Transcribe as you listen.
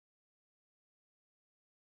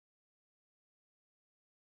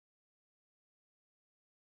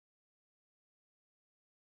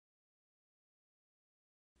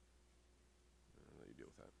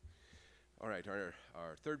All right,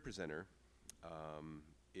 our third presenter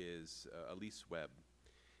is Alyce Webb.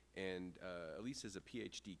 And Alyce is a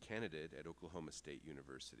Ph.D. candidate at Oklahoma State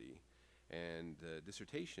University. And the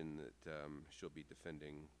dissertation that she'll be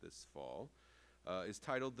defending this fall is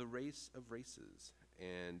titled The Race of Races,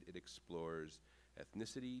 and it explores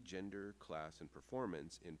ethnicity, gender, class, and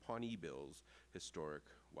performance in Pawnee Bill's historic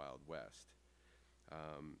Wild West.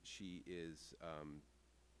 She is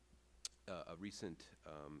a recent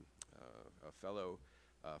a fellow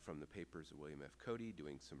from the papers of William F. Cody,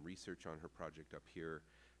 doing some research on her project up here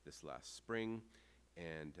this last spring.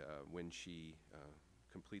 And when she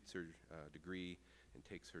completes her degree and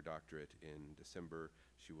takes her doctorate in December,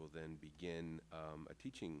 she will then begin a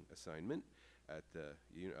teaching assignment at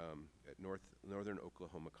Northern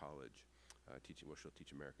Oklahoma College, where she'll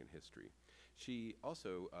teach American history. She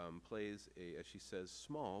also plays a, as she says,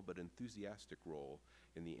 small but enthusiastic role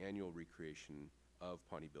in the annual recreation of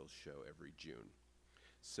Pawnee Bill's show every June.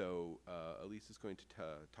 So Alyce is going to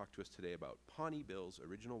talk to us today about Pawnee Bill's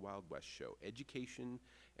original Wild West show, education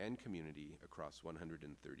and community across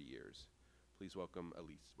 130 years. Please welcome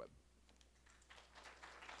Alyce Webb.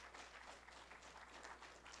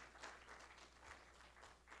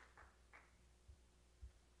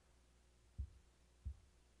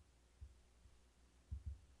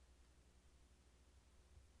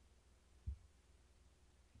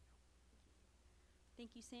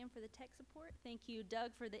 Thank you, Sam, for the tech support. Thank you,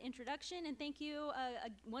 Doug, for the introduction. And thank you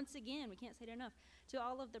once again, we can't say it enough, to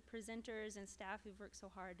all of the presenters and staff who've worked so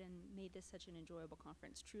hard and made this such an enjoyable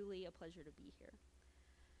conference. Truly a pleasure to be here.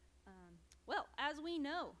 Well, as we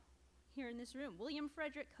know here in this room, William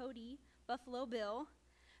Frederick Cody, Buffalo Bill,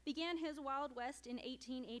 began his Wild West in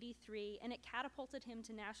 1883, and it catapulted him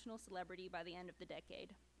to national celebrity by the end of the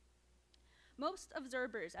decade. Most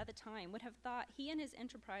observers at the time would have thought he and his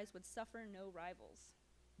enterprise would suffer no rivals.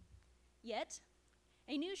 Yet,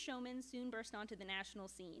 a new showman soon burst onto the national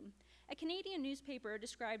scene. A Canadian newspaper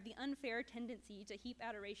described the unfair tendency to heap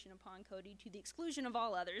adoration upon Cody to the exclusion of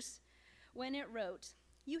all others when it wrote,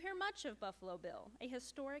 "You hear much of Buffalo Bill, a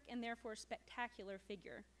historic and therefore spectacular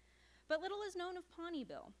figure, but little is known of Pawnee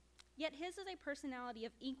Bill. Yet his is a personality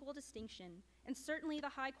of equal distinction, and certainly the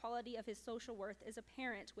high quality of his social worth is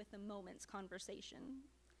apparent with the moment's conversation."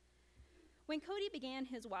 When Cody began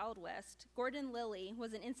his Wild West, Gordon Lilly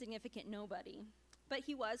was an insignificant nobody, but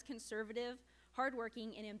he was conservative,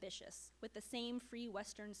 hardworking, and ambitious, with the same free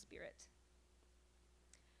Western spirit.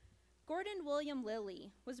 Gordon William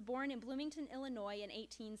Lilly was born in Bloomington, Illinois in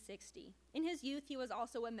 1860. In his youth, he was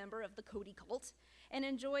also a member of the Cody cult and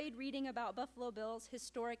enjoyed reading about Buffalo Bill's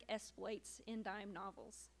historic exploits in dime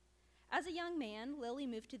novels. As a young man, Lilly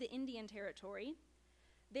moved to the Indian Territory.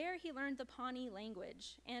 There, he learned the Pawnee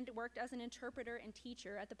language and worked as an interpreter and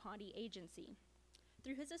teacher at the Pawnee Agency.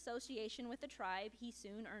 Through his association with the tribe, he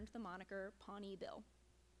soon earned the moniker Pawnee Bill.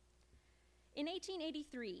 In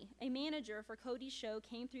 1883, a manager for Cody's show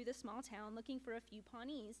came through the small town looking for a few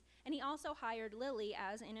Pawnees, and he also hired Lilly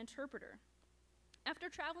as an interpreter. After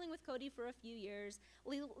traveling with Cody for a few years,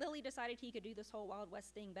 Lilly decided he could do this whole Wild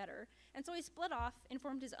West thing better, and so he split off and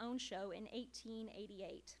formed his own show in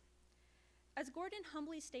 1888. As Gordon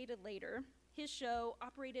humbly stated later, his show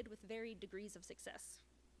operated with varied degrees of success.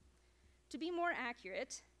 To be more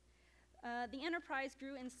accurate, the enterprise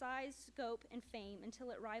grew in size, scope, and fame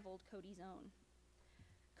until it rivaled Cody's own.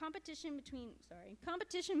 Competition between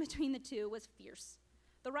the two was fierce.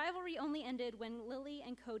 The rivalry only ended when Lilly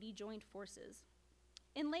and Cody joined forces.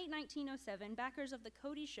 In late 1907, backers of the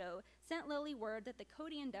Cody show sent Lilly word that the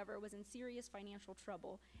Cody endeavor was in serious financial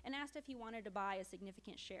trouble and asked if he wanted to buy a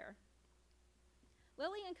significant share.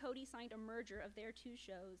 Lilly and Cody signed a merger of their two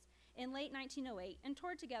shows in late 1908 and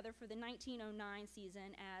toured together for the 1909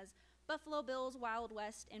 season as Buffalo Bill's Wild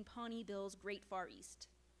West and Pawnee Bill's Great Far East.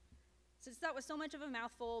 Since that was so much of a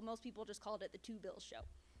mouthful, most people just called it the Two Bills Show.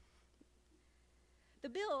 The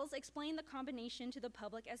Bills explained the combination to the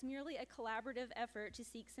public as merely a collaborative effort to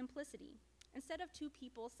seek simplicity. Instead of two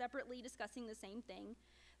people separately discussing the same thing,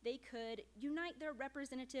 they could unite their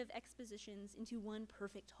representative expositions into one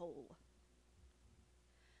perfect whole.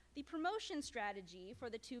 The promotion strategy for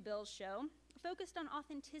the Two Bills show focused on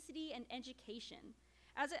authenticity and education,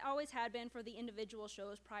 as it always had been for the individual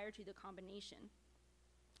shows prior to the combination.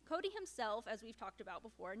 Cody himself, as we've talked about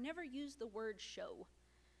before, never used the word show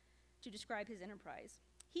to describe his enterprise.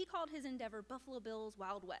 He called his endeavor Buffalo Bill's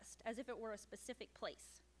Wild West, as if it were a specific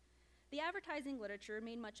place. The advertising literature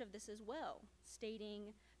made much of this as well,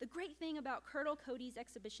 stating, "The great thing about Colonel Cody's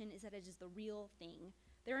exhibition is that it is the real thing.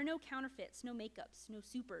 There are no counterfeits, no makeups, no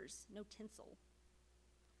supers, no tinsel."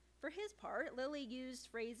 For his part, Lilly used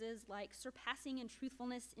phrases like surpassing in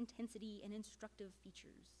truthfulness, intensity, and instructive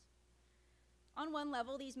features. On one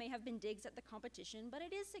level, these may have been digs at the competition, but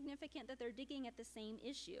it is significant that they're digging at the same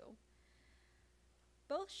issue.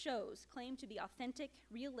 Both shows claim to be authentic,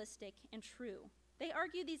 realistic, and true. They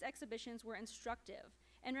argue these exhibitions were instructive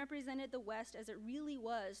and represented the West as it really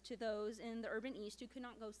was to those in the urban East who could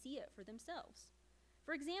not go see it for themselves.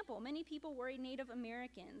 For example, many people worried Native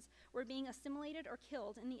Americans were being assimilated or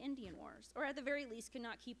killed in the Indian Wars, or at the very least could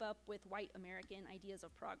not keep up with white American ideas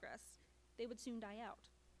of progress. They would soon die out.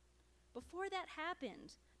 Before that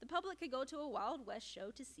happened, the public could go to a Wild West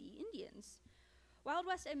show to see Indians. Wild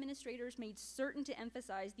West administrators made certain to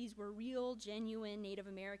emphasize these were real, genuine Native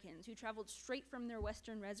Americans who traveled straight from their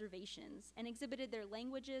Western reservations and exhibited their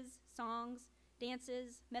languages, songs,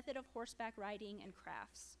 dances, method of horseback riding, and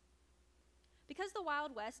crafts. Because the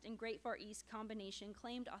Wild West and Great Far East combination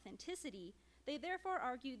claimed authenticity, they therefore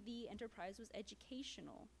argued the enterprise was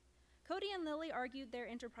educational. Cody and Lilly argued their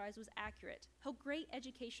enterprise was accurate, held great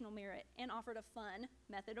educational merit, and offered a fun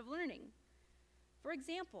method of learning. For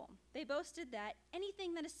example, they boasted that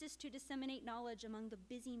anything that assists to disseminate knowledge among the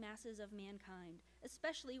busy masses of mankind,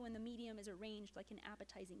 especially when the medium is arranged like an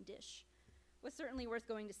appetizing dish, was certainly worth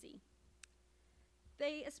going to see.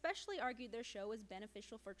 They especially argued their show was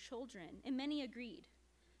beneficial for children, and many agreed.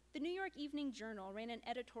 The New York Evening Journal ran an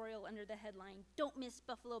editorial under the headline, "Don't miss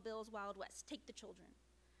Buffalo Bill's Wild West, take the children,"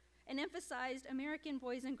 and emphasized American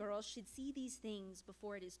boys and girls should see these things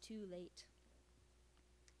before it is too late.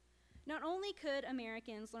 Not only could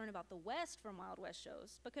Americans learn about the West from Wild West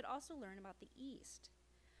shows, but could also learn about the East.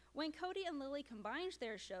 When Cody and Lilly combined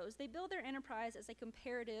their shows, they billed their enterprise as a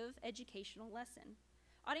comparative educational lesson.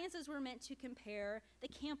 Audiences were meant to compare the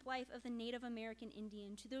camp life of the Native American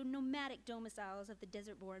Indian to the nomadic domiciles of the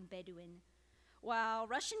desert-born Bedouin, while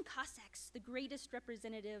Russian Cossacks, the greatest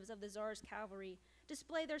representatives of the Tsar's cavalry,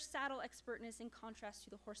 display their saddle expertness in contrast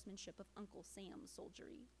to the horsemanship of Uncle Sam's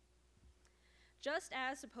soldiery. Just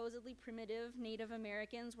as supposedly primitive Native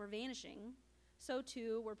Americans were vanishing, so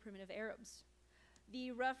too were primitive Arabs.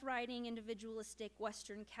 The rough-riding, individualistic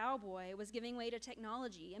Western cowboy was giving way to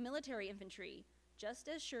technology and military infantry, just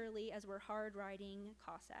as surely as were hard-riding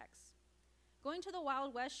Cossacks. Going to the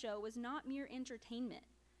Wild West show was not mere entertainment.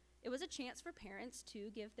 It was a chance for parents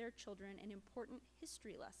to give their children an important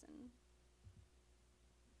history lesson.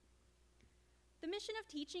 The mission of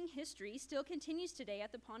teaching history still continues today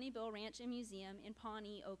at the Pawnee Bill Ranch and Museum in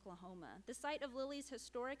Pawnee, Oklahoma, the site of Lilly's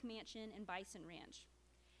historic mansion and bison ranch.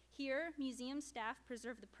 Here, museum staff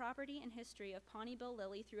preserve the property and history of Pawnee Bill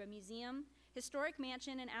Lilly through a museum, historic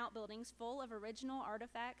mansion and outbuildings full of original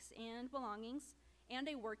artifacts and belongings, and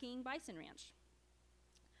a working bison ranch.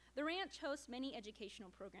 The ranch hosts many educational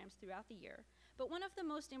programs throughout the year, but one of the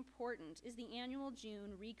most important is the annual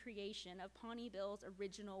June recreation of Pawnee Bill's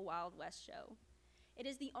original Wild West show. It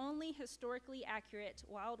is the only historically accurate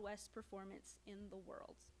Wild West performance in the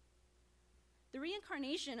world. The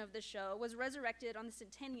reincarnation of the show was resurrected on the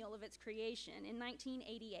centennial of its creation in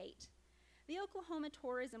 1988. The Oklahoma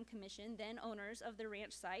Tourism Commission, then owners of the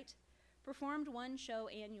ranch site, performed one show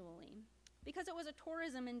annually. Because it was a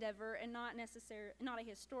tourism endeavor and not a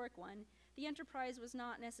historic one, the enterprise was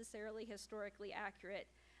not necessarily historically accurate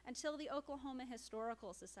until the Oklahoma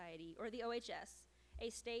Historical Society, or the OHS, a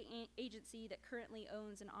state agency that currently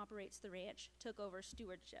owns and operates the ranch, took over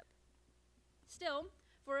stewardship. Still,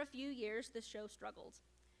 for a few years, the show struggled.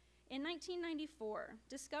 In 1994,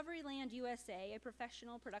 Discoveryland USA, a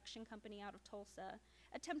professional production company out of Tulsa,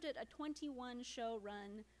 attempted a 21-show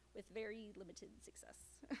run with very limited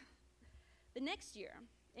success. The next year,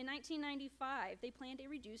 in 1995, they planned a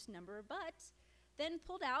reduced number, but then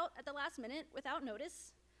pulled out at the last minute without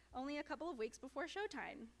notice, only a couple of weeks before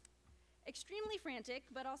showtime. Extremely frantic,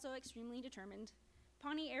 but also extremely determined,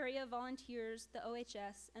 Pawnee area volunteers, the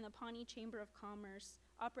OHS, and the Pawnee Chamber of Commerce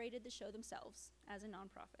operated the show themselves as a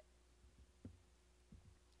nonprofit.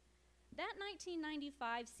 That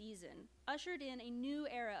 1995 season ushered in a new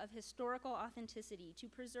era of historical authenticity to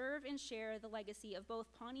preserve and share the legacy of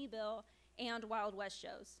both Pawnee Bill and Wild West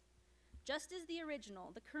shows. Just as the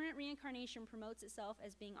original, the current reincarnation promotes itself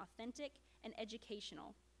as being authentic and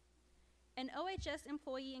educational. An OHS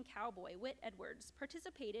employee and cowboy, Whit Edwards,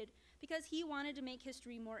 participated because he wanted to make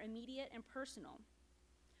history more immediate and personal.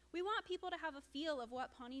 "We want people to have a feel of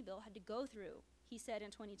what Pawnee Bill had to go through," he said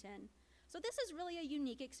in 2010. "So this is really a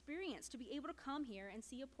unique experience to be able to come here and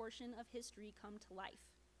see a portion of history come to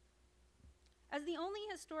life." As the only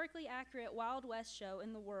historically accurate Wild West show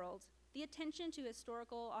in the world, the attention to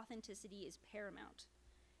historical authenticity is paramount.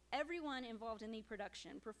 Everyone involved in the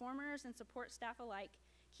production, performers and support staff alike,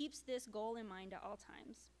 keeps this goal in mind at all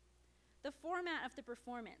times. The format of the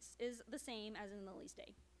performance is the same as in Lily's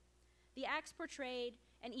day. The acts portrayed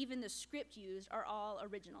and even the script used are all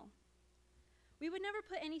original. We would never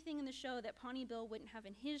put anything in the show that Pawnee Bill wouldn't have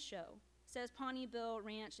in his show, says Pawnee Bill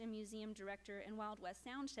Ranch and Museum Director and Wild West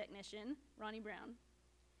sound technician, Ronnie Brown.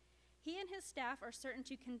 He and his staff are certain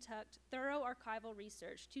to conduct thorough archival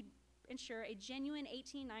research to ensure a genuine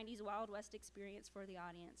 1890s Wild West experience for the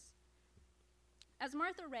audience. As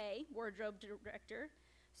Martha Ray, wardrobe director,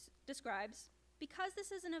 describes, because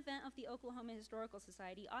this is an event of the Oklahoma Historical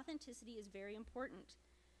Society, authenticity is very important.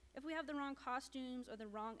 If we have the wrong costumes or the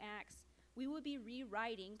wrong acts, we would be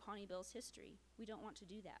rewriting Pawnee Bill's history. We don't want to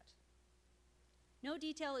do that. No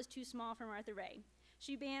detail is too small for Martha Ray.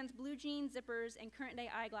 She bans blue jean zippers and current-day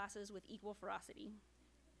eyeglasses with equal ferocity.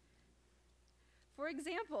 For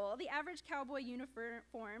example, the average cowboy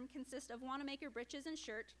uniform consists of Wanamaker breeches and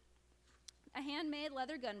shirt, a handmade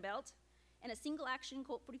leather gun belt, and a single-action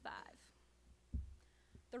Colt 45.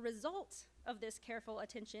 The result of this careful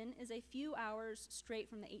attention is a few hours straight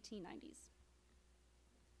from the 1890s.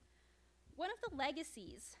 One of the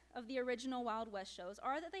legacies of the original Wild West shows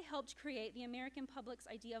are that they helped create the American public's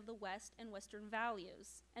idea of the West and Western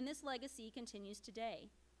values, and this legacy continues today.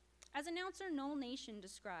 As announcer Noel Nation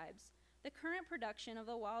describes, the current production of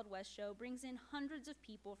the Wild West show brings in hundreds of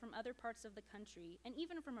people from other parts of the country, and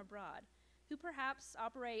even from abroad, who perhaps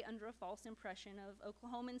operate under a false impression of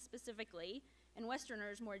Oklahomans specifically, and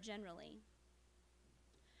Westerners more generally.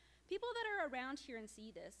 People that are around here and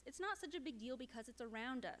see this, it's not such a big deal because it's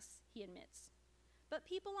around us, he admits. But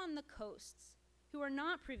people on the coasts, who are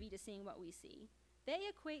not privy to seeing what we see, they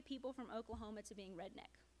equate people from Oklahoma to being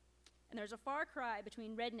redneck. And there's a far cry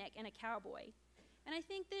between redneck and a cowboy. And I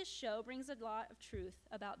think this show brings a lot of truth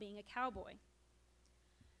about being a cowboy.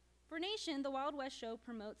 For Nation, the Wild West show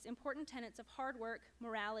promotes important tenets of hard work,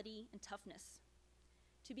 morality, and toughness.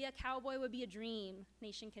 To be a cowboy would be a dream,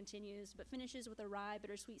 Nation continues, but finishes with a wry,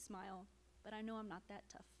 bittersweet smile. But I know I'm not that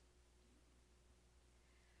tough.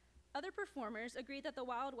 Other performers agree that the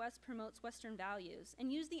Wild West promotes Western values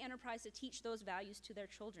and use the enterprise to teach those values to their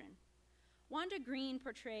children. Wanda Green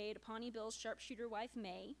portrayed Pawnee Bill's sharpshooter wife,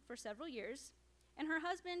 May, for several years, and her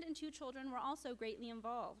husband and 2 children were also greatly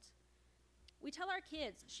involved. We tell our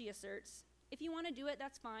kids, she asserts, if you want to do it,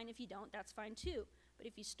 that's fine. If you don't, that's fine too. But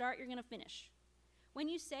if you start, you're going to finish. When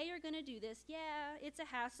you say you're going to do this, yeah, it's a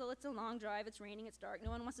hassle, it's a long drive, it's raining, it's dark, no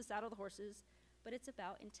one wants to saddle the horses, but it's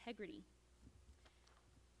about integrity.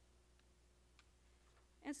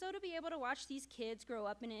 And so to be able to watch these kids grow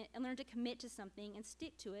up in it and learn to commit to something and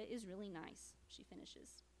stick to it is really nice, she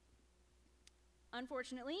finishes.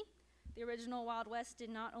 Unfortunately, the original Wild West did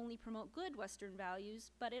not only promote good Western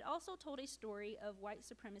values, but it also told a story of white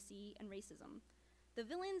supremacy and racism. The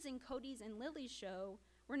villains in Cody's and Lily's show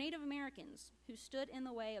were Native Americans who stood in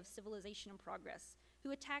the way of civilization and progress,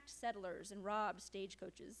 who attacked settlers and robbed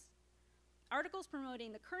stagecoaches. Articles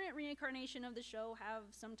promoting the current reincarnation of the show have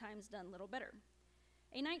sometimes done little better.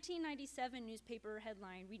 A 1997 newspaper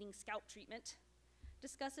headline reading "Scalp Treatment"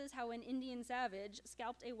 discusses how an Indian savage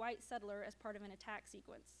scalped a white settler as part of an attack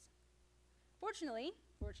sequence. Fortunately,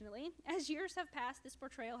 as years have passed, this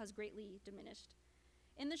portrayal has greatly diminished.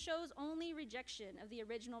 In the show's only rejection of the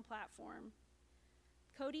original platform,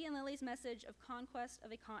 Cody and Lily's message of conquest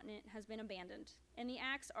of a continent has been abandoned, and the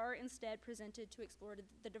acts are instead presented to explore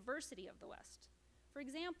the diversity of the West. For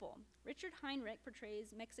example, Richard Heinrich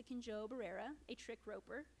portrays Mexican Joe Barrera, a trick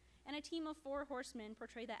roper, and a team of 4 horsemen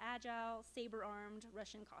portray the agile, saber-armed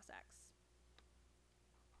Russian Cossacks.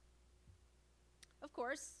 Of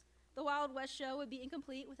course, the Wild West show would be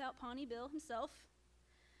incomplete without Pawnee Bill himself.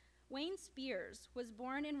 Wayne Spears was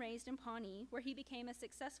born and raised in Pawnee, where he became a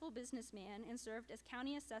successful businessman and served as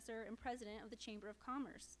county assessor and president of the Chamber of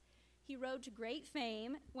Commerce. He rode to great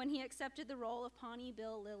fame when he accepted the role of Pawnee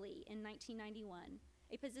Bill Lilly in 1991,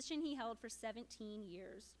 a position he held for 17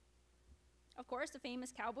 years. Of course, a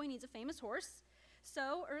famous cowboy needs a famous horse,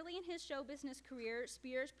 so early in his show business career,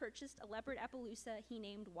 Spears purchased a leopard Appaloosa he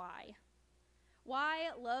named Y. Y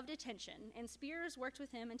loved attention, and Spears worked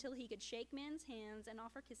with him until he could shake men's hands and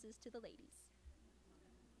offer kisses to the ladies.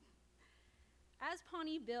 As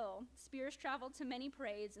Pawnee Bill, Spears traveled to many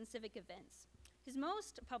parades and civic events. His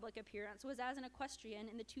most public appearance was as an equestrian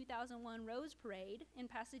in the 2001 Rose Parade in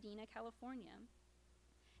Pasadena, California.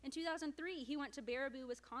 In 2003, he went to Baraboo,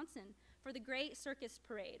 Wisconsin for the Great Circus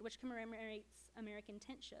Parade, which commemorates American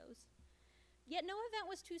tent shows. Yet no event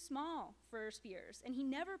was too small for Spears, and he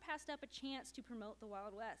never passed up a chance to promote the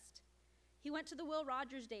Wild West. He went to the Will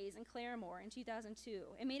Rogers Days in Claremore in 2002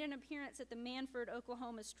 and made an appearance at the Manford,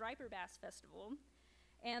 Oklahoma Striper Bass Festival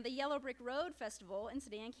and the Yellow Brick Road Festival in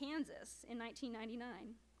Sedan, Kansas in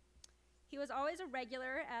 1999. He was always a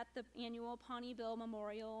regular at the annual Pawnee Bill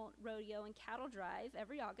Memorial Rodeo and Cattle Drive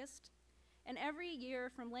every August. And every year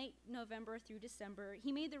from late November through December,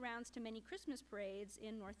 he made the rounds to many Christmas parades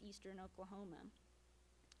in northeastern Oklahoma.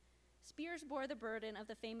 Spears bore the burden of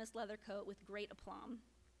the famous leather coat with great aplomb.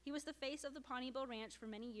 He was the face of the Pawnee Bill Ranch for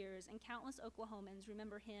many years, and countless Oklahomans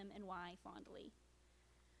remember him and why fondly.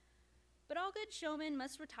 But all good showmen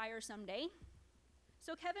must retire someday.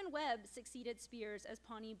 So Kevin Webb succeeded Spears as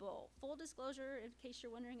Pawnee Bull. Full disclosure, in case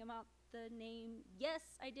you're wondering about the name, yes,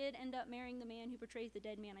 I did end up marrying the man who portrays the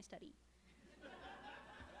dead man I study.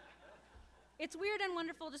 It's weird and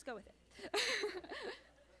wonderful, just go with it.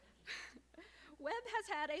 Webb has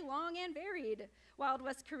had a long and varied Wild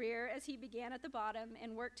West career as he began at the bottom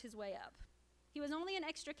and worked his way up. He was only an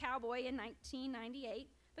extra cowboy in 1998,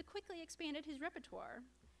 but quickly expanded his repertoire.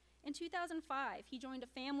 In 2005, he joined a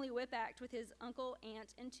family whip act with his uncle,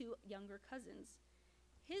 aunt, and 2 younger cousins.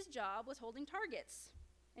 His job was holding targets,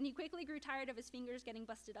 and he quickly grew tired of his fingers getting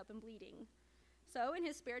busted up and bleeding. So in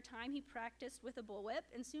his spare time, he practiced with a bullwhip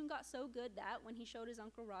and soon got so good that when he showed his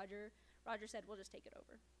uncle Roger, Roger said, "We'll just take it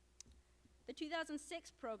over." The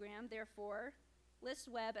 2006 program, therefore, lists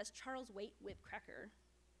Webb as Charles Waite Whipcracker.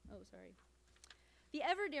 Oh, sorry. The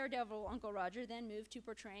ever daredevil Uncle Roger then moved to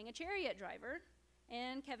portraying a chariot driver,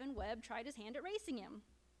 and Kevin Webb tried his hand at racing him.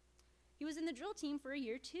 He was in the drill team for a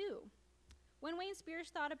year, too. When Wayne Spears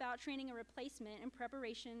thought about training a replacement in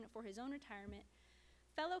preparation for his own retirement,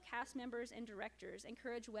 fellow cast members and directors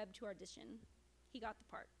encouraged Webb to audition. He got the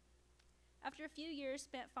part. After a few years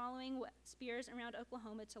spent following Spears around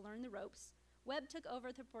Oklahoma to learn the ropes, Webb took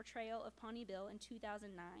over the portrayal of Pawnee Bill in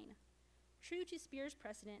 2009. True to Spears'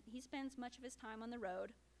 precedent, he spends much of his time on the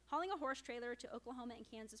road, hauling a horse trailer to Oklahoma and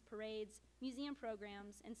Kansas parades, museum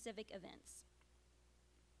programs, and civic events.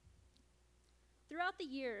 Throughout the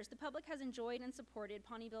years, the public has enjoyed and supported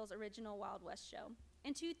Pawnee Bill's original Wild West show.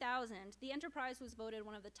 In 2000, the enterprise was voted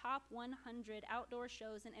one of the top 100 outdoor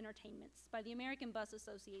shows and entertainments by the American Bus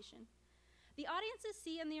Association. The audiences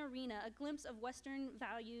see in the arena a glimpse of Western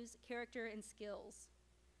values, character, and skills.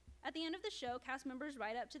 At the end of the show, cast members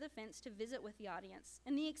ride up to the fence to visit with the audience,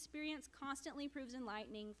 and the experience constantly proves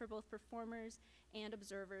enlightening for both performers and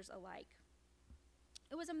observers alike.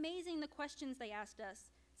 "It was amazing the questions they asked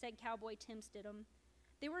us," said cowboy Tim Stidham.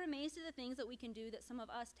 "They were amazed at the things that we can do that some of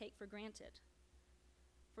us take for granted."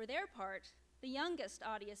 For their part, the youngest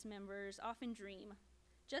audience members often dream,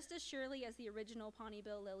 just as surely as the original Pawnee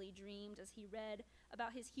Bill Lilly dreamed as he read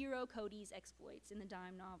about his hero Cody's exploits in the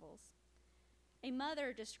dime novels. A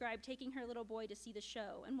mother described taking her little boy to see the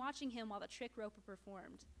show and watching him while the trick roper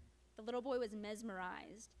performed. The little boy was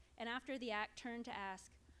mesmerized, and after the act turned to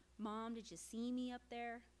ask, "Mom, did you see me up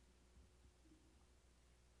there?"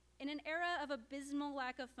 In an era of abysmal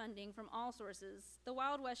lack of funding from all sources, the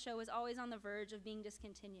Wild West show is always on the verge of being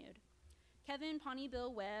discontinued. Kevin Pawnee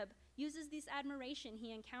Bill Webb uses this admiration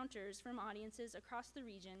he encounters from audiences across the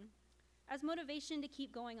region as motivation to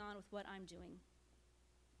keep going on with what I'm doing.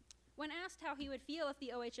 When asked how he would feel if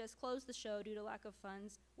the OHS closed the show due to lack of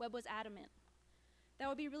funds, Webb was adamant. "That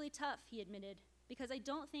would be really tough," he admitted, "because I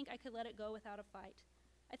don't think I could let it go without a fight.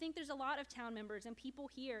 I think there's a lot of town members and people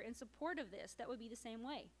here in support of this that would be the same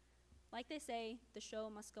way. Like they say, the show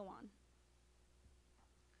must go on."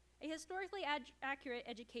 A historically accurate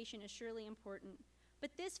education is surely important,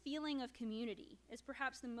 but this feeling of community is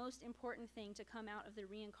perhaps the most important thing to come out of the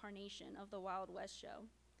reincarnation of the Wild West show.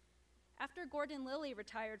 After Gordon Lilly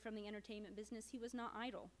retired from the entertainment business, he was not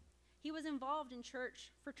idle. He was involved in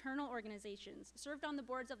church, fraternal organizations, served on the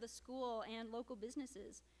boards of the school and local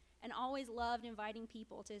businesses, and always loved inviting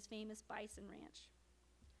people to his famous bison ranch.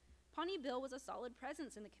 Pawnee Bill was a solid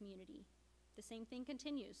presence in the community. The same thing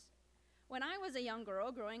continues. When I was a young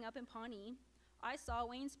girl growing up in Pawnee, I saw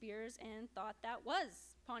Wayne Spears and thought that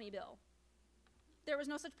was Pawnee Bill. There was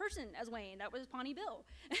no such person as Wayne, that was Pawnee Bill,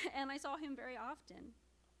 and I saw him very often.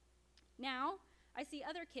 Now, I see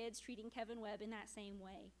other kids treating Kevin Webb in that same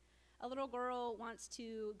way. A little girl wants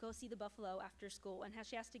to go see the buffalo after school, and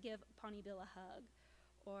she has to give Pawnee Bill a hug.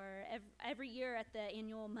 Or every year at the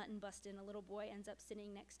annual mutton bustin', a little boy ends up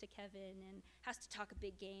sitting next to Kevin and has to talk a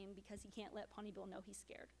big game because he can't let Pawnee Bill know he's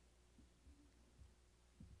scared.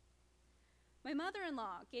 My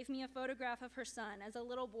mother-in-law gave me a photograph of her son as a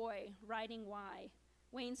little boy riding Y,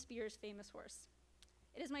 Wayne Spears' famous horse.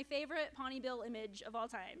 It is my favorite Pawnee Bill image of all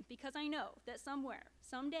time because I know that somewhere,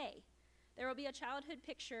 someday, there will be a childhood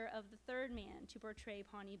picture of the third man to portray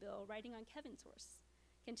Pawnee Bill riding on Kevin's horse,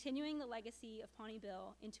 continuing the legacy of Pawnee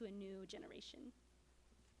Bill into a new generation.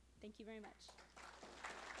 Thank you very much.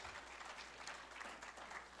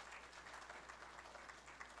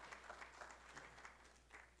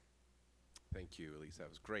 Thank you, Alyce. That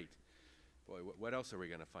was great. Boy, what else are we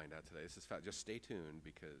going to find out today? This is just stay tuned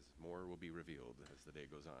because more will be revealed as the day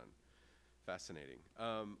goes on. Fascinating.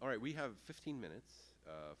 All right, we have 15 minutes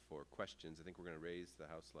for questions. I think we're going to raise the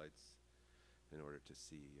house lights in order to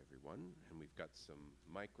see everyone. And we've got some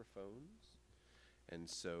microphones. And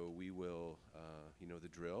so we will, you know the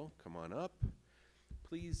drill, come on up.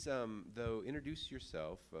 Please, though, introduce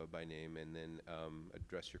yourself by name and then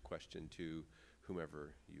address your question to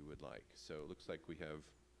whomever you would like. So it looks like we have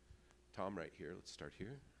Tom right here. Let's start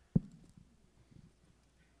here.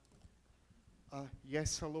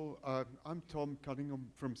 Yes, hello. I'm Tom Cunningham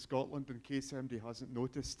from Scotland, in case anybody hasn't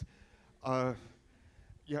noticed.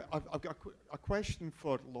 Yeah, I've got a question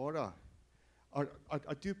for Laura. I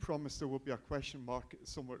do promise there will be a question mark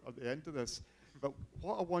somewhere at the end of this. But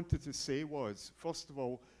what I wanted to say was, first of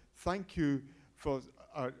all, thank you for,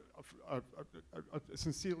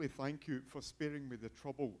 sincerely thank you for sparing me the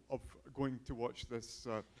trouble of going to watch this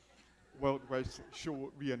Wild West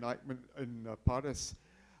show reenactment in Paris.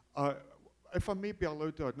 If I may be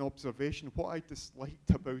allowed an observation, what I disliked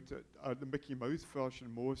about it, the Mickey Mouse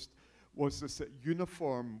version most, was this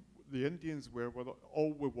uniform the Indians wear with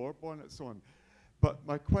all the war bonnets on. But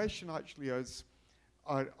my question actually is,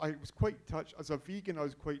 I was quite touched, as a vegan, I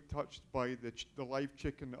was quite touched by the live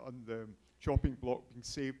chicken on the chopping block being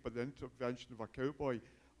saved by the intervention of a cowboy.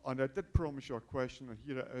 And I did promise you a question, and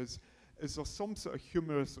here it is. Is there some sort of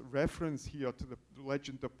humorous reference here to the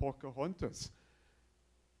legend of Pocahontas?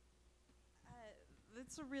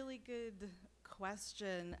 That's a really good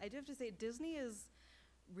question. I do have to say, Disney has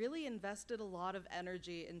really invested a lot of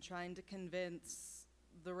energy in trying to convince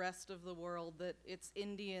the rest of the world that its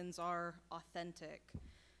Indians are authentic.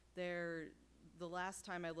 The last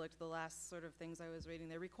time I looked, the last sort of things I was reading,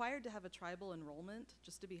 they're required to have a tribal enrollment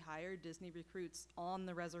just to be hired. Disney recruits on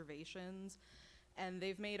the reservations, and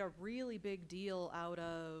they've made a really big deal out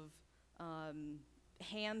of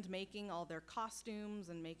hand making all their costumes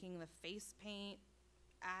and making the face paint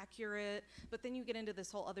accurate. But then you get into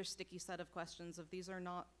this whole other sticky set of questions of these are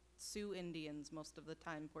not Sioux Indians most of the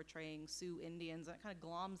time, portraying Sioux Indians, and it kind of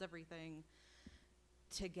gloms everything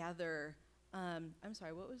together. I'm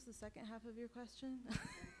sorry, what was the second half of your question? The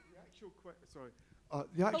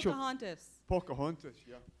actual Pocahontas. Pocahontas,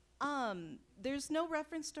 yeah. There's no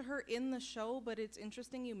reference to her in the show, but it's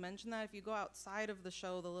interesting you mentioned that. If you go outside of the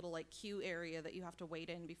show, the little like queue area that you have to wait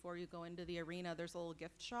in before you go into the arena, there's a little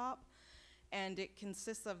gift shop. And it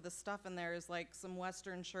consists of the stuff in there is like some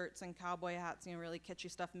Western shirts and cowboy hats, you know, really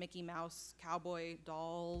kitschy stuff, Mickey Mouse cowboy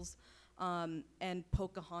dolls, and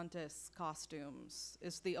Pocahontas costumes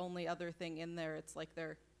is the only other thing in there. It's like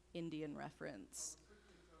their Indian reference.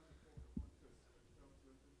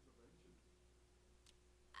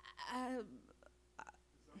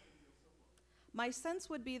 My sense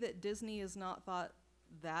would be that Disney has not thought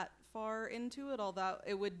that far into it, although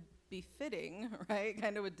it would be fitting, right?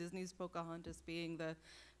 Kind of with Disney's Pocahontas being the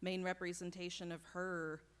main representation of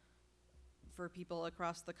her for people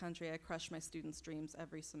across the country. I crush my students' dreams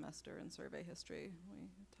every semester in survey history. We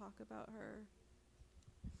talk about her.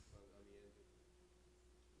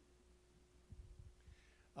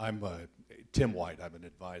 I'm Tim White. I'm an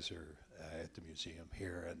advisor at the museum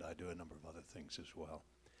here, and I do a number of other things as well.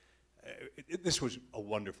 This was a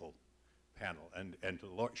wonderful panel, and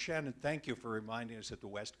to Shannon, thank you for reminding us that the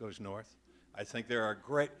West goes north. I think there are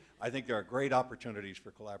great opportunities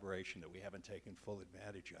for collaboration that we haven't taken full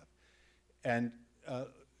advantage of. And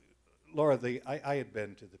Laura, I had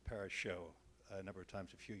been to the Paris show a number of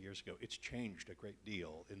times a few years ago. It's changed a great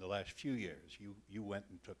deal in the last few years. You went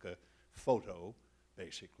and took a photo,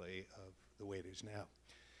 basically, of the way it is now.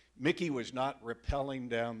 Mickey was not rappelling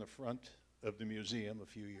down the front of the museum a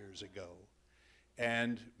few years ago.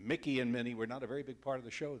 And Mickey and Minnie were not a very big part of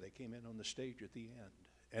the show. They came in on the stage at the end.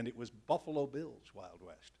 And it was Buffalo Bill's Wild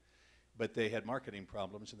West. But they had marketing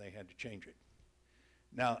problems and they had to change it.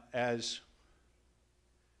 Now, as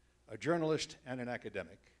a journalist and an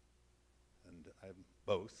academic, and I'm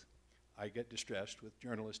both, I get distressed with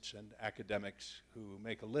journalists and academics who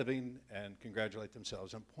make a living and congratulate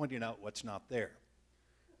themselves on pointing out what's not there.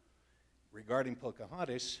 Regarding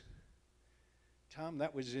Pocahontas, Tom,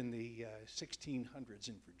 that was in the 1600s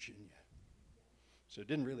in Virginia. So it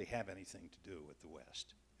didn't really have anything to do with the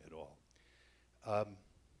West at all.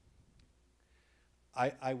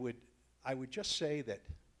 I would just say that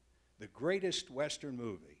the greatest Western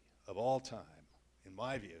movie of all time, in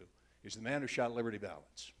my view, is The Man Who Shot Liberty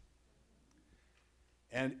Valance.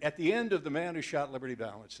 And at the end of The Man Who Shot Liberty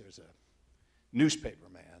Valance, there's a newspaper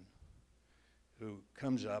man who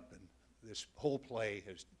comes up, and this whole play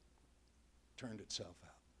has turned itself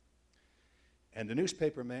out. And the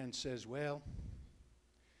newspaper man says, well,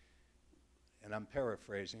 and I'm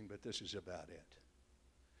paraphrasing, but this is about it.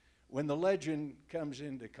 When the legend comes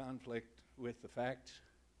into conflict with the facts,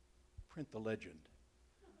 print the legend.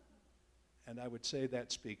 And I would say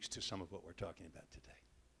that speaks to some of what we're talking about today.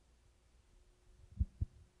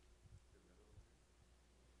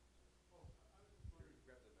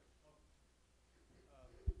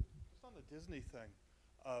 Just on the Disney thing,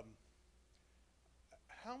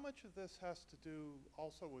 how much of this has to do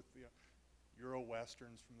also with the Euro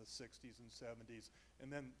Westerns from the 60s and 70s,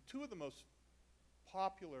 and then two of the most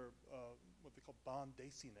popular, what they call bande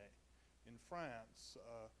dessinée in France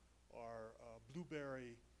are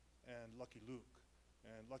Blueberry and Lucky Luke.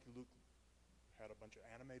 And Lucky Luke had a bunch of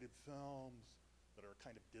animated films that are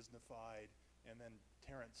kind of Disneyfied, and then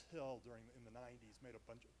Terrence Hill in the 90s made a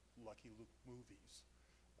bunch of Lucky Luke movies,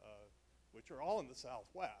 which are all in the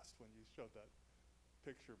Southwest. When you showed that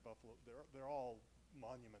picture of Buffalo, they're all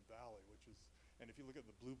Monument Valley, which is, and if you look at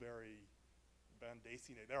the Blueberry bande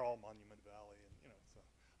dessinée, they're all Monument Valley, and so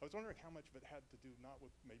I was wondering how much of it had to do not with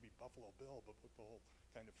maybe Buffalo Bill, but with the whole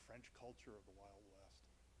kind of French culture of the Wild West.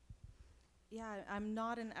 Yeah, I'm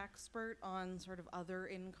not an expert on sort of other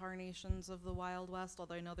incarnations of the Wild West,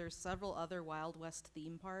 although I know there's several other Wild West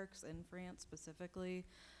theme parks in France specifically.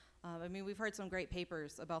 I mean, we've heard some great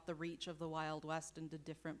papers about the reach of the Wild West into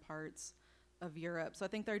different parts of Europe. So I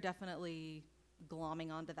think they're definitely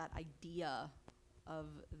glomming onto that idea of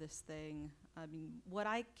this thing. I mean, what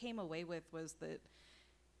I came away with was that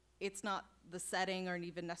it's not the setting or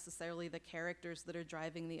even necessarily the characters that are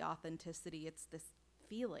driving the authenticity, it's this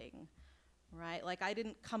feeling, right? Like, I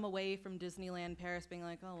didn't come away from Disneyland Paris being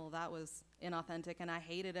like, oh, well, that was inauthentic and I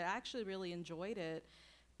hated it. I actually really enjoyed it,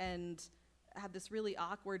 and had this really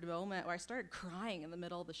awkward moment where I started crying in the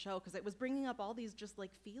middle of the show because it was bringing up all these just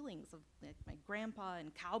like feelings of like my grandpa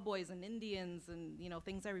and cowboys and Indians and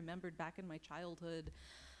things I remembered back in my childhood.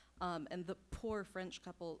 And the poor French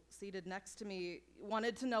couple seated next to me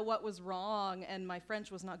wanted to know what was wrong, and my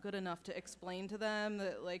French was not good enough to explain to them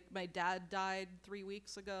that like my dad died 3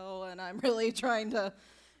 weeks ago and I'm really trying to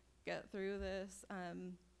get through this.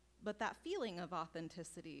 But that feeling of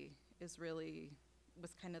authenticity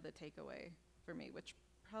was kind of the takeaway for me, which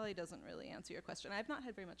probably doesn't really answer your question. I've not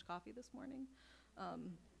had very much coffee this morning.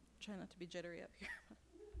 Try not to be jittery up here.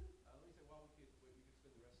 Lisa, while we could spend the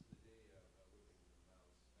rest of the day whipping the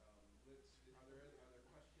mouse, are there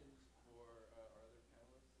questions for our other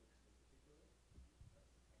panelists in particular?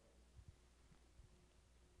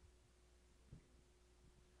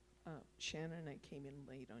 Shannon, I came in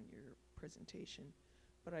late on your presentation,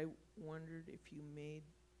 but I wondered if you made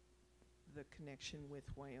the connection with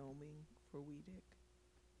Wyoming for Weedick.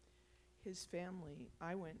 His family,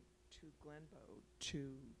 I went to Glenbow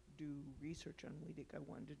to do research on Weedick. I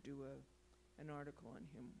wanted to do an article on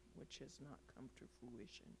him, which has not come to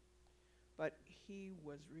fruition. But he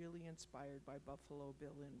was really inspired by Buffalo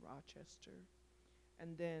Bill in Rochester.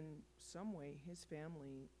 And then some way his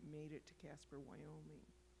family made it to Casper, Wyoming.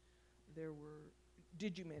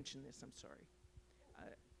 Did you mention this? I'm sorry.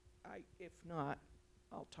 If not,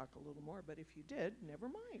 I'll talk a little more, but if you did, never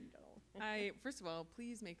mind. First of all,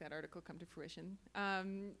 please make that article come to fruition.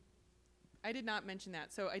 I did not mention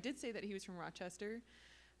that. So I did say that he was from Rochester.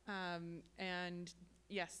 And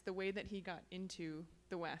yes, the way that he got into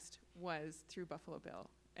the West was through Buffalo Bill.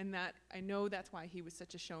 And that, I know that's why he was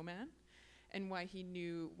such a showman and why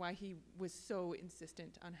he was so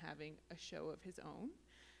insistent on having a show of his own.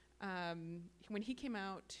 When he came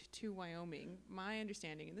out to Wyoming, my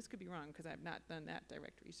understanding, and this could be wrong because I've not done that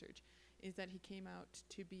direct research, is that he came out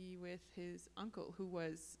to be with his uncle, who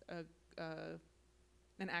was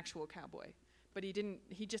an actual cowboy, but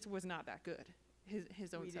he just was not that good,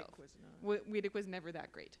 his own self. Weedick was never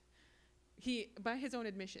that great. He, by his own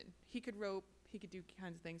admission, he could rope, he could do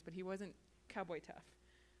kinds of things, but he wasn't cowboy tough.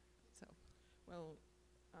 So, well,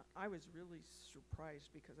 I was really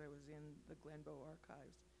surprised because I was in the Glenbow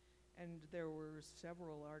archives, and there were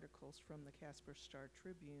several articles from the Casper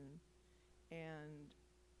Star-Tribune, and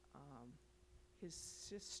his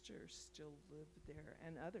sister still lived there,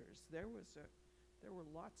 and others. There were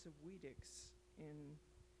lots of Weedicks in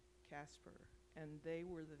Casper, and they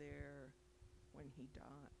were there when he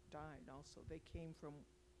died also. They came from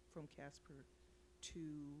Casper to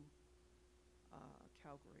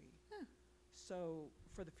Calgary. Huh. So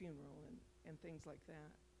for the funeral and things like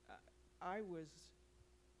that. I was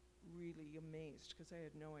really amazed because I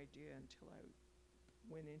had no idea until I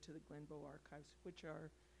went into the Glenbow archives, which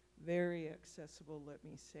are very accessible, let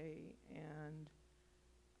me say, and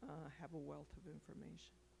have a wealth of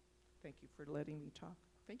information. Thank you for letting me talk.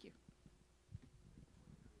 thank you.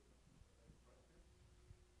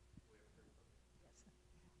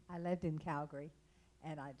 I lived in Calgary,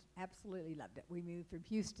 and I absolutely loved it. We moved from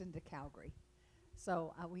Houston to Calgary.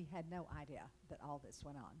 So we had no idea that all this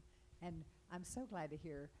went on. And I'm so glad to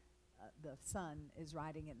hear the son is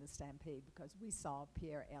riding in the Stampede, because we saw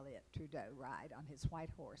Pierre Elliott Trudeau ride on his white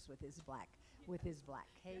horse with his black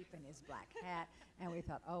cape and his black hat, and we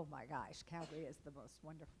thought, oh my gosh, Calgary is the most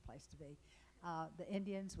wonderful place to be. The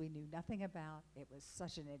Indians we knew nothing about. It was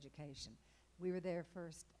such an education. We were there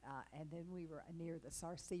first, and then we were near the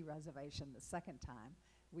Sarcee Reservation the second time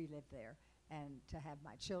we lived there. And to have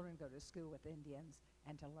my children go to school with Indians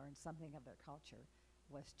and to learn something of their culture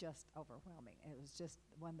was just overwhelming. It was just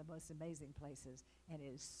one of the most amazing places, and it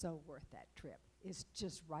is so worth that trip. It's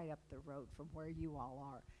just right up the road from where you all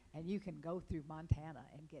are, and you can go through Montana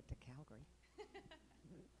and get to Calgary.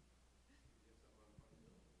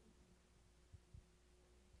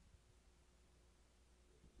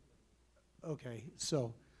 Okay,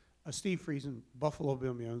 so Steve Friesen, Buffalo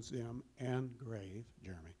Bill Museum and Grave,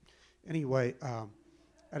 Jeremy. Anyway,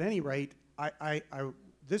 at any rate,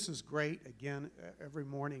 this is great. Again, every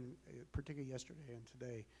morning, particularly yesterday and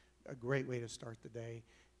today, a great way to start the day.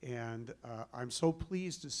 And I'm so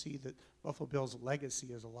pleased to see that Buffalo Bill's legacy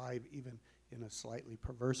is alive, even in a slightly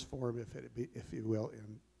perverse form, if you will,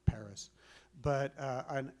 in Paris. But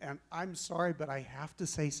and I'm sorry, but I have to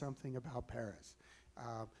say something about Paris.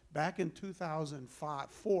 Back in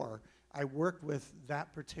 2004, I worked with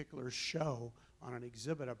that particular show on an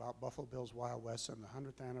exhibit about Buffalo Bill's Wild West and the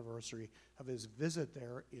 100th anniversary of his visit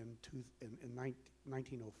there in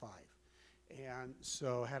 1905. And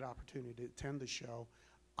so had opportunity to attend the show.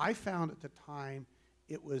 I found at the time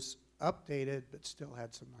it was updated, but still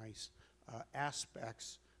had some nice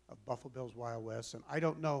aspects of Buffalo Bill's Wild West. And I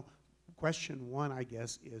don't know, question one, I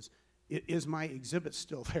guess, is my exhibit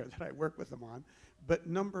still there that I work with them on? But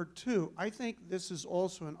number two, I think this is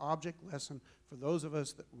also an object lesson for those of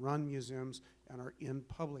us that run museums and are in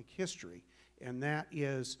public history. And that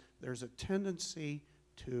is, there's a tendency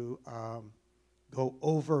to go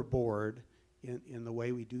overboard in the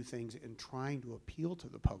way we do things in trying to appeal to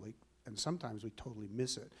the public, and sometimes we totally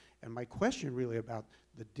miss it. And my question really about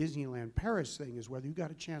the Disneyland Paris thing is whether you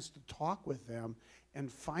got a chance to talk with them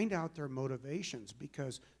and find out their motivations,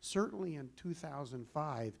 because certainly in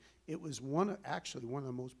 2005, it was actually one of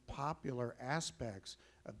the most popular aspects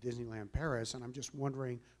of Disneyland Paris, and I'm just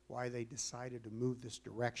wondering why they decided to move this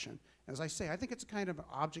direction. As I say, I think it's kind of an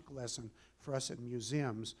object lesson for us in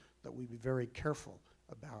museums that we be very careful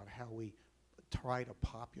about how we try to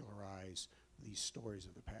popularize these stories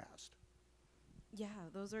of the past. Yeah,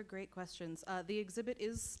 those are great questions. The exhibit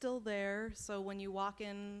is still there, so when you walk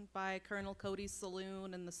in by Colonel Cody's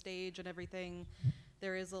saloon and the stage and everything,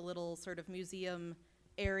 there is a little sort of museum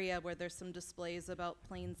area where there's some displays about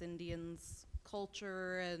Plains Indians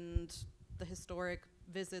culture and the historic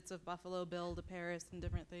visits of Buffalo Bill to Paris and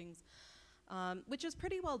different things, which is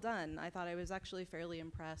pretty well done. I thought I was actually fairly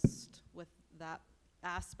impressed with that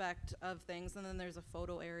aspect of things. And then there's a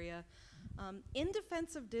photo area. In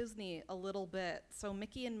defense of Disney a little bit, so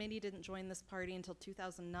Mickey and Minnie didn't join this party until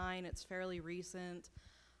 2009. It's fairly recent.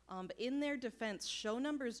 But in their defense, show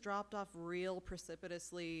numbers dropped off real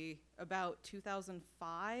precipitously about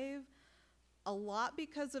 2005, a lot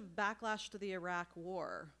because of backlash to the Iraq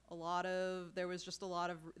War. There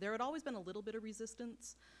had always been a little bit of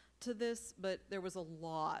resistance to this, but there was a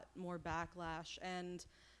lot more backlash. And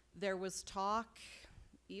there was talk,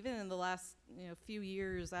 even in the last few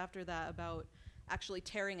years after that, about actually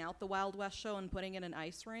tearing out the Wild West show and putting in an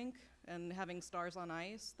ice rink and having Stars on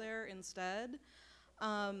Ice there instead.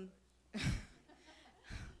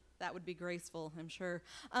 That would be graceful, I'm sure.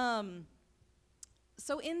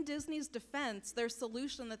 So in Disney's defense, their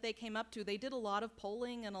solution that they came up to, they did a lot of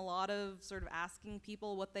polling and a lot of sort of asking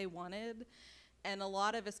people what they wanted. And a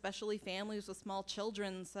lot of, especially families with small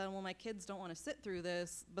children, said, well, my kids don't want to sit through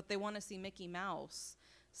this, but they want to see Mickey Mouse.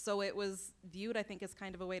 So it was viewed, I think, as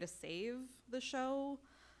kind of a way to save the show.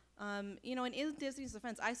 And in Disney's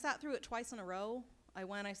defense, I sat through it twice in a row.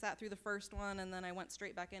 I sat through the first one, and then I went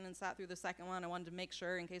straight back in and sat through the second one. I wanted to make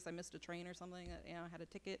sure, in case I missed a train or something, that I had a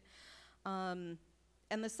ticket. And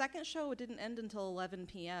the second show, it didn't end until 11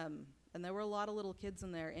 p.m., and there were a lot of little kids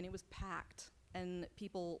in there, and it was packed, and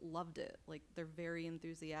people loved it. Like, they're very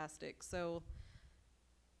enthusiastic. So,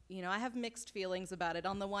 I have mixed feelings about it.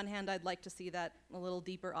 On the one hand, I'd like to see that a little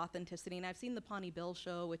deeper authenticity, and I've seen the Pawnee Bill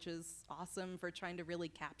show, which is awesome for trying to really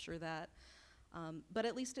capture that. But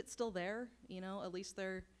at least it's still there, at least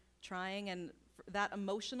they're trying, and that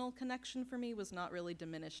emotional connection for me was not really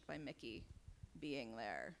diminished by Mickey being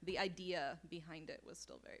there. The idea behind it was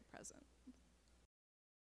still very present.